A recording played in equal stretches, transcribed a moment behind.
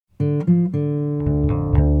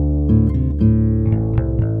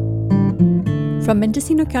From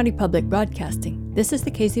Mendocino County Public Broadcasting, this is the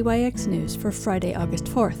KZYX News for Friday, August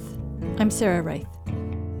 4th. I'm Sarah Reith.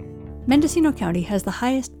 Mendocino County has the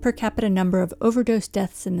highest per capita number of overdose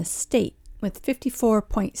deaths in the state, with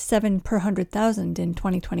 54.7 per 100,000 in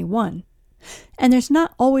 2021. And there's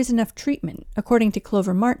not always enough treatment, according to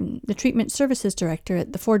Clover Martin, the Treatment Services Director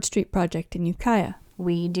at the Ford Street Project in Ukiah.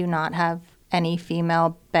 We do not have any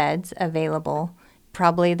female beds available.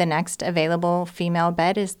 Probably the next available female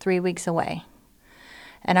bed is 3 weeks away.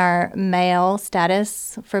 And our male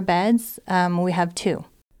status for beds, we have 2.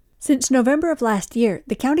 Since November of last year,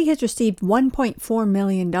 the county has received $1.4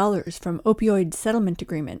 million from opioid settlement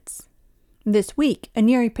agreements. This week,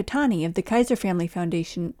 Aniri Patani of the Kaiser Family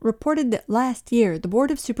Foundation reported that last year the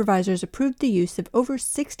Board of Supervisors approved the use of over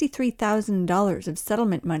 $63,000 of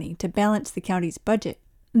settlement money to balance the county's budget.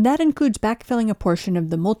 That includes backfilling a portion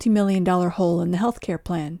of the multi-million-dollar hole in the healthcare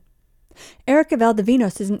plan. Erica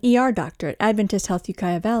Valdivinos is an ER doctor at Adventist Health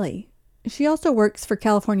Ukiah Valley. She also works for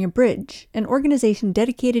California Bridge, an organization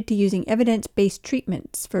dedicated to using evidence-based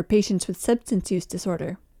treatments for patients with substance use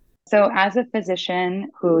disorder. So as a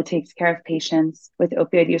physician who takes care of patients with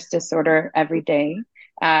opioid use disorder every day,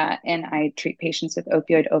 and I treat patients with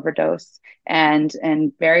opioid overdose and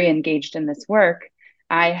very engaged in this work,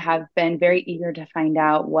 I have been very eager to find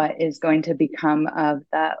out what is going to become of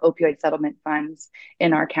the opioid settlement funds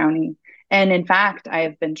in our county. And in fact, I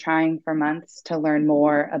have been trying for months to learn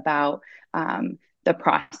more about the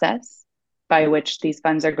process by which these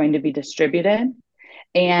funds are going to be distributed,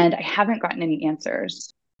 and I haven't gotten any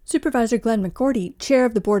answers. Supervisor Glenn McGorty, chair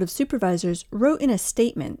of the Board of Supervisors, wrote in a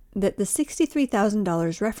statement that the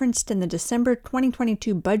 $63,000 referenced in the December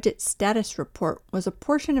 2022 budget status report was a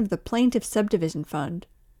portion of the plaintiff subdivision fund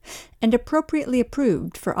and appropriately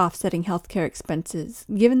approved for offsetting healthcare expenses,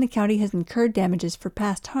 given the county has incurred damages for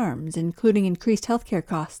past harms, including increased healthcare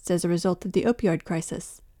costs as a result of the opioid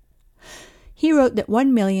crisis. He wrote that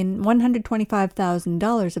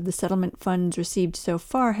 $1,125,000 of the settlement funds received so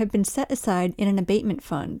far have been set aside in an abatement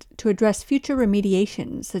fund to address future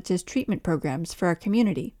remediations such as treatment programs for our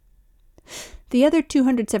community. The other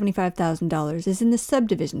 $275,000 is in the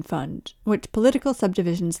subdivision fund, which political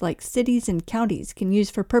subdivisions like cities and counties can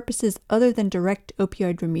use for purposes other than direct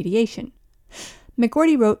opioid remediation.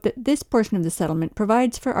 McGorty wrote that this portion of the settlement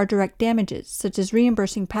provides for our direct damages, such as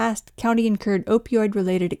reimbursing past county-incurred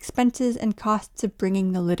opioid-related expenses and costs of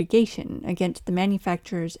bringing the litigation against the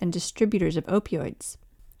manufacturers and distributors of opioids.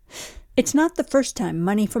 It's not the first time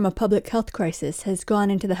money from a public health crisis has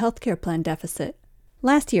gone into the healthcare plan deficit.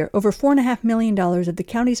 Last year, over $4.5 million of the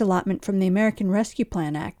county's allotment from the American Rescue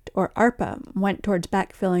Plan Act, or ARPA, went towards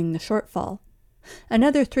backfilling the shortfall.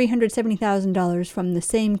 Another $370,000 from the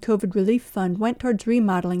same COVID relief fund went towards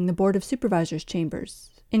remodeling the Board of Supervisors chambers,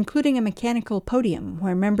 including a mechanical podium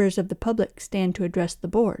where members of the public stand to address the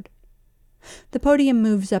board. The podium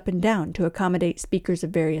moves up and down to accommodate speakers of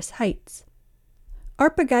various heights.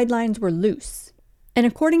 ARPA guidelines were loose, and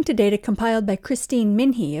according to data compiled by Christine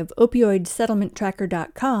Minhey of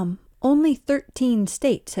opioidsettlementtracker.com, only 13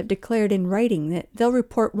 states have declared in writing that they'll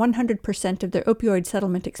report 100% of their opioid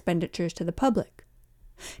settlement expenditures to the public.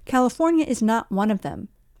 California is not one of them.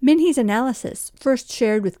 Minhey's analysis, first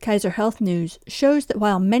shared with Kaiser Health News, shows that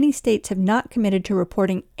while many states have not committed to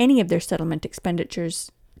reporting any of their settlement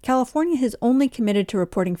expenditures, California has only committed to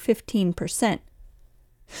reporting 15%.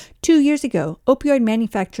 2 years ago, opioid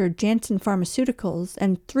manufacturer Janssen Pharmaceuticals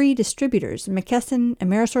and 3 distributors, McKesson,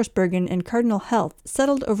 AmerisourceBergen, and Cardinal Health,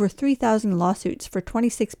 settled over 3,000 lawsuits for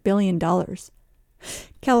 $26 billion.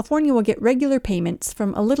 California will get regular payments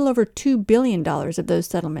from a little over $2 billion of those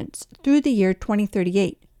settlements through the year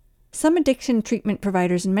 2038. Some addiction treatment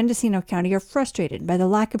providers in Mendocino County are frustrated by the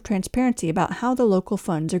lack of transparency about how the local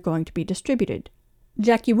funds are going to be distributed.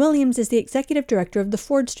 Jackie Williams is the executive director of the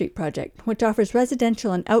Ford Street Project, which offers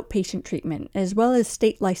residential and outpatient treatment, as well as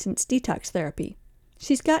state-licensed detox therapy.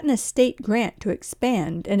 She's gotten a state grant to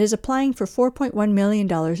expand and is applying for $4.1 million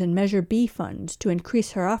in Measure B funds to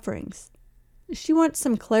increase her offerings. She wants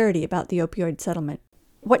some clarity about the opioid settlement.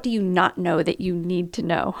 What do you not know that you need to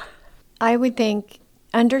know? I would think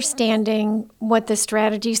understanding what the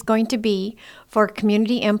strategy is going to be for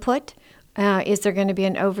community input. Is there going to be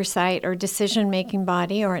an oversight or decision-making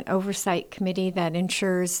body or an oversight committee that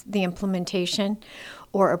ensures the implementation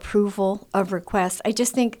or approval of requests? I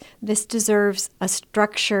just think this deserves a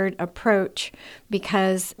structured approach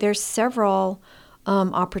because there's several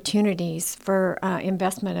opportunities for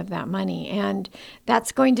investment of that money, and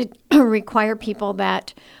that's going to require people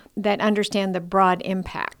that understand the broad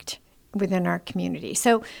impact within our community.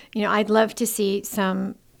 So, I'd love to see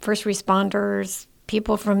some first responders,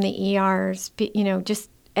 people from the ERs, just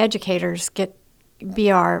educators get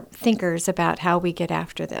be our thinkers about how we get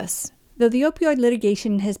after this. Though the opioid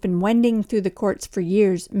litigation has been wending through the courts for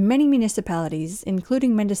years, many municipalities,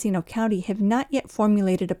 including Mendocino County, have not yet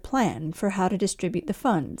formulated a plan for how to distribute the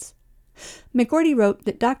funds. McGordy wrote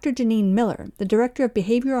that Dr. Janine Miller, the Director of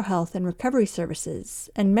Behavioral Health and Recovery Services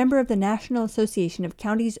and member of the National Association of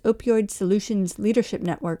Counties Opioid Solutions Leadership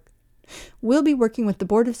Network, will be working with the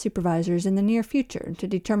Board of Supervisors in the near future to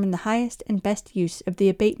determine the highest and best use of the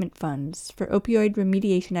abatement funds for opioid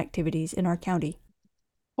remediation activities in our county.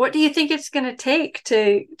 What do you think it's going to take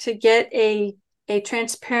to get a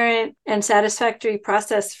transparent and satisfactory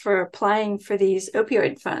process for applying for these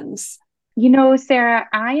opioid funds? You know, Sarah,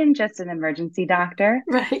 I am just an emergency doctor,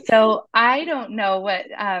 Right. so I don't know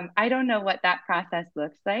what that process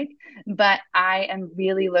looks like. But I am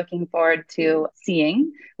really looking forward to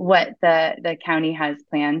seeing what the county has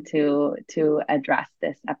planned to address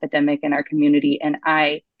this epidemic in our community, and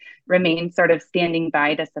I remain sort of standing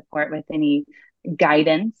by to support with any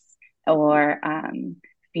guidance or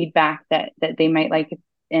feedback that they might like.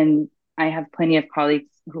 And I have plenty of colleagues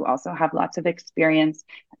who also have lots of experience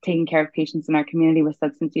taking care of patients in our community with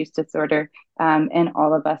substance use disorder, and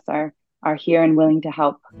all of us are here and willing to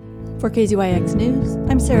help. For KZYX News,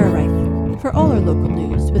 I'm Sarah Reif. For all our local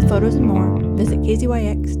news with photos and more, visit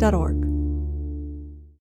kzyx.org.